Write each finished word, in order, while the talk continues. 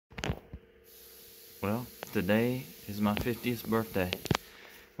Well, today is my 50th birthday.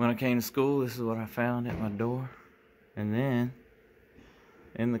 When I came to school, this is what I found at my door. And then,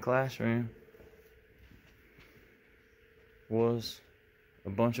 in the classroom, was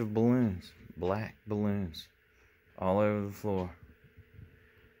a bunch of balloons, black balloons, all over the floor.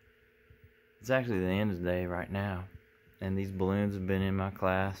 It's actually the end of the day right now, and these balloons have been in my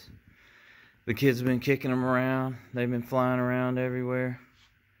class. The kids have been kicking them around. They've been flying around everywhere.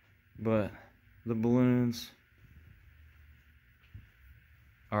 But the balloons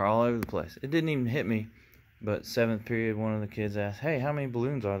are all over the place. It didn't even hit me, but 7th period, one of the kids asked, "Hey, how many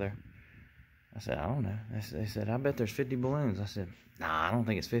balloons are there?" I said, "I don't know." They said, "I bet there's 50 balloons." I said, "Nah, I don't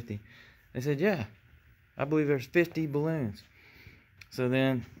think it's 50. They said, "Yeah, I believe there's 50 balloons." So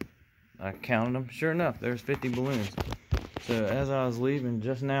then I counted them. Sure enough, there's 50 balloons. So as I was leaving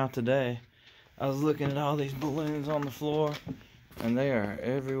just now today, I was looking at all these balloons on the floor, and they are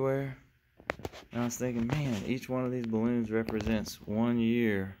everywhere. And I was thinking, man, each one of these balloons represents 1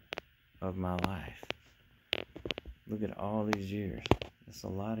 year of my life. Look at all these years. That's a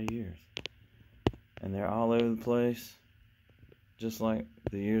lot of years. And they're all over the place, just like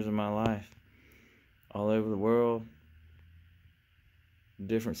the years of my life. All over the world,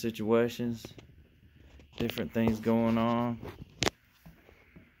 different situations, different things going on.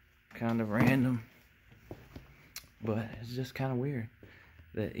 Kind of random. But it's just kind of weird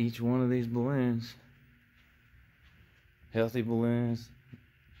that each one of these balloons, healthy balloons,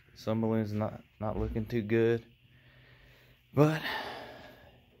 some balloons not looking too good, but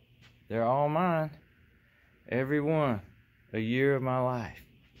they're all mine. Every one, a year of my life.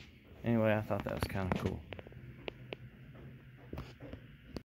 Anyway, I thought that was kind of cool.